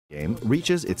game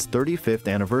reaches its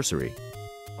 35th anniversary.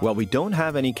 While we don't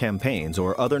have any campaigns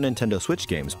or other Nintendo Switch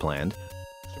games planned,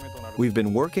 we've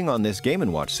been working on this Game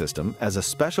 & Watch system as a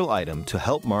special item to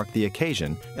help mark the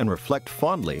occasion and reflect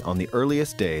fondly on the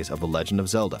earliest days of The Legend of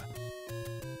Zelda.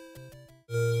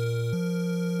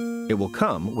 It will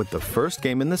come with the first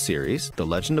game in the series, The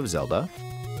Legend of Zelda,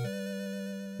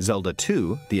 Zelda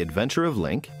 2, The Adventure of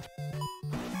Link,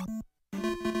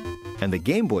 and the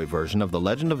Game Boy version of The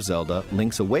Legend of Zelda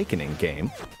Link's Awakening game,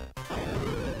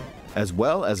 as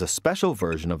well as a special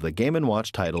version of the Game &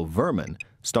 Watch title Vermin,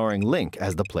 starring Link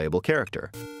as the playable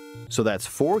character. So that's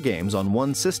 4 games on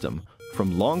one system,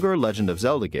 from longer Legend of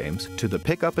Zelda games to the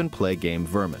pick-up-and-play game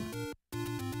Vermin.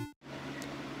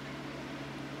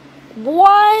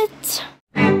 What?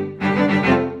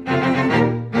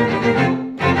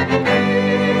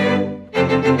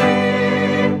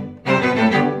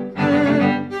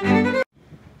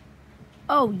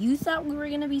 Oh, you thought we were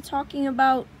going to be talking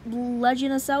about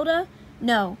Legend of Zelda?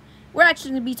 No, we're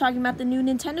actually going to be talking about the new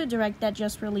Nintendo Direct that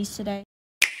just released today.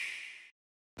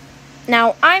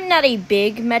 Now, I'm not a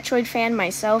big Metroid fan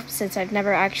myself, since I've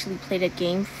never actually played a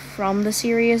game from the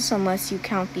series, unless you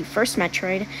count the first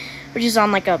Metroid, which is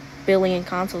on like a billion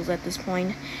consoles at this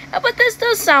point. But this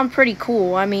does sound pretty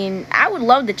cool. I mean, I would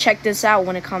love to check this out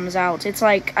when it comes out. It's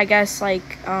like, I guess, like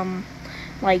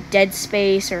Dead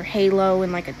Space or Halo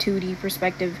in like a 2D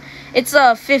perspective. It's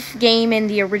a 5th game in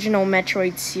the original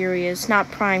Metroid series,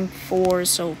 not Prime 4,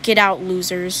 so get out,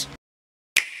 losers.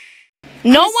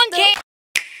 No one cares!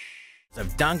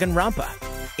 Of Danganronpa,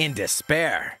 in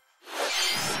despair.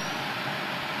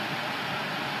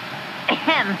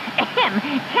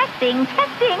 Testing.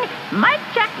 Mic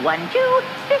check 1, 2.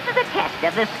 This is a test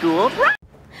of the school.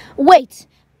 Wait,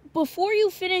 before you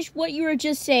finish what you were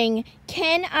just saying,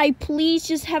 can I please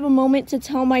just have a moment to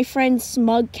tell my friend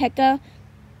Smug Keka?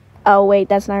 Oh, wait,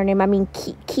 that's not her name. I mean,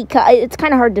 Keka. It's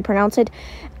kind of hard to pronounce it.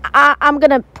 I'm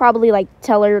gonna probably, like,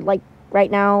 tell her, like,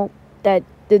 right now that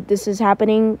this is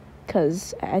happening,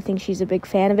 because I think she's a big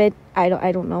fan of it. I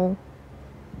don't know.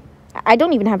 I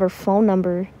don't even have her phone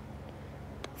number.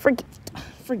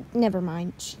 Never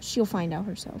mind. She'll find out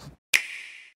herself.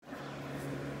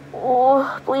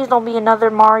 Oh, please don't be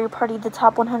another Mario Party the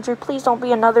Top 100. Please don't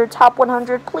be another Top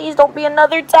 100. Please don't be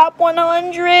another Top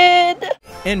 100.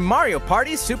 In Mario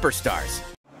Party Superstars.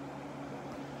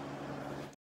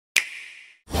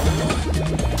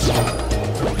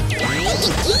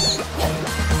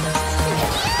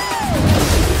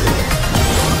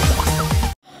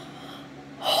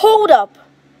 Hold up.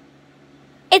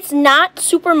 It's not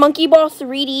Super Monkey Ball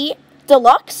 3D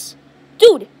Deluxe?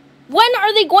 Dude, when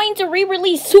are they going to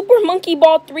re-release Super Monkey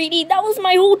Ball 3D? That was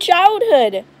my whole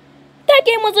childhood. That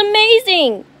game was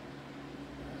amazing.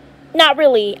 Not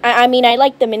really. I mean, I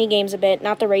like the minigames a bit.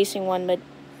 Not the racing one, but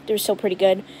they're still pretty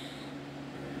good.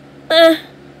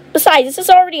 Besides, this is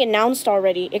already announced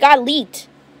already. It got leaked.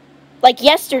 Like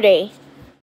yesterday.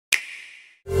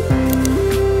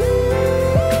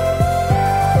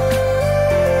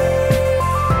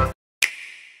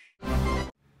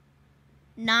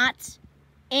 Not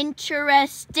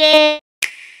interested.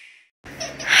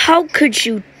 How could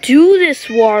you do this,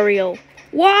 Wario?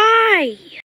 Why?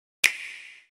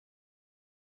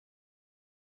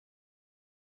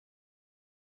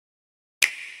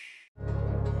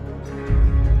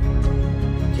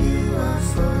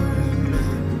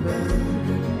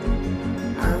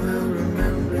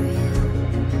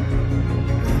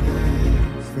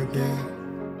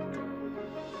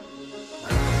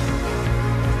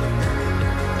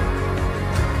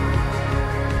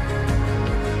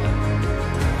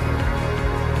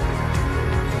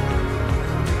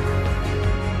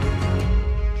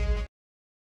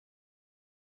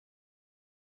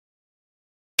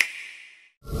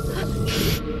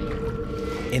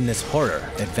 In this horror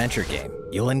adventure game,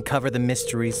 you'll uncover the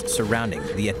mysteries surrounding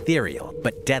the ethereal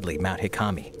but deadly Mount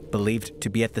Hikami, believed to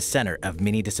be at the center of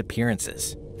many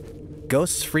disappearances.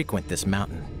 Ghosts frequent this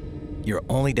mountain. Your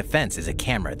only defense is a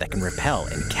camera that can repel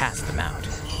and cast them out.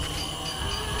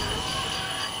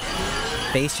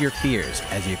 Face your fears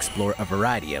as you explore a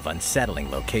variety of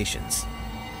unsettling locations.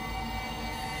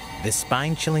 This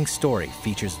spine-chilling story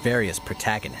features various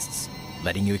protagonists,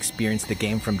 letting you experience the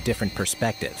game from different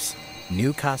perspectives.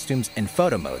 New costumes and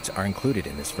photo modes are included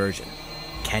in this version.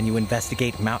 Can you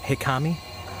investigate Mount Hikami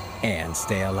and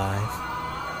stay alive?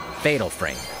 Fatal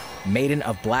Frame, Maiden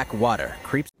of Black Water,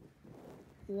 creeps.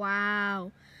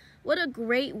 Wow. What a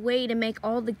great way to make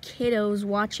all the kiddos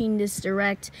watching this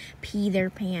direct pee their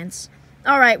pants.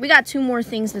 Alright, we got 2 more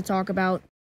things to talk about.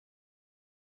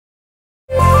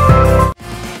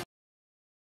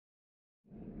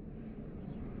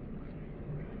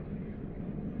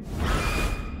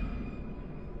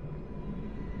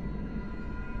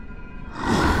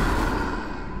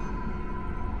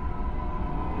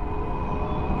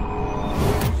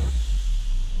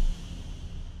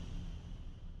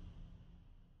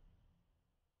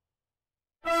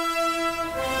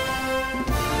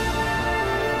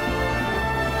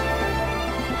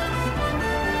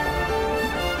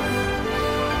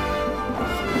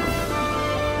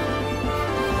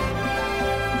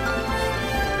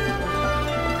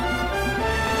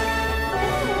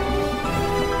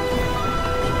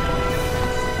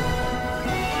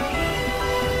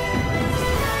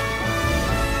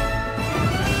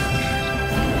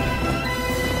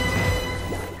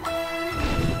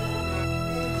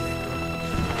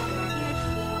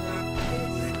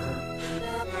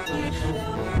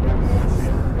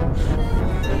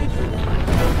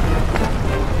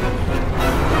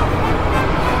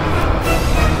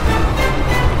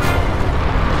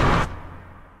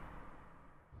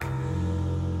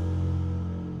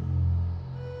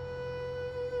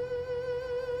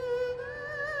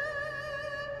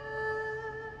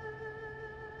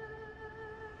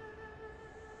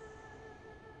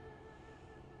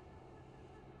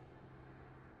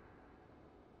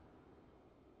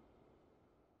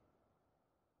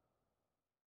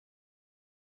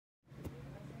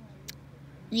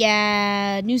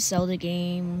 Yeah, new Zelda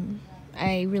game.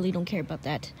 I really don't care about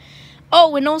that.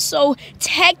 Oh, and also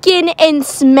Tekken and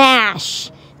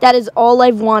Smash. That is all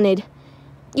I've wanted.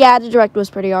 Yeah, the Direct was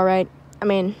pretty alright. I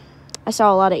mean, I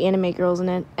saw a lot of anime girls in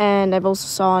it, and I've also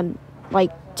saw,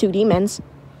 like, 2 demons.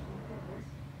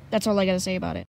 That's all I gotta say about it.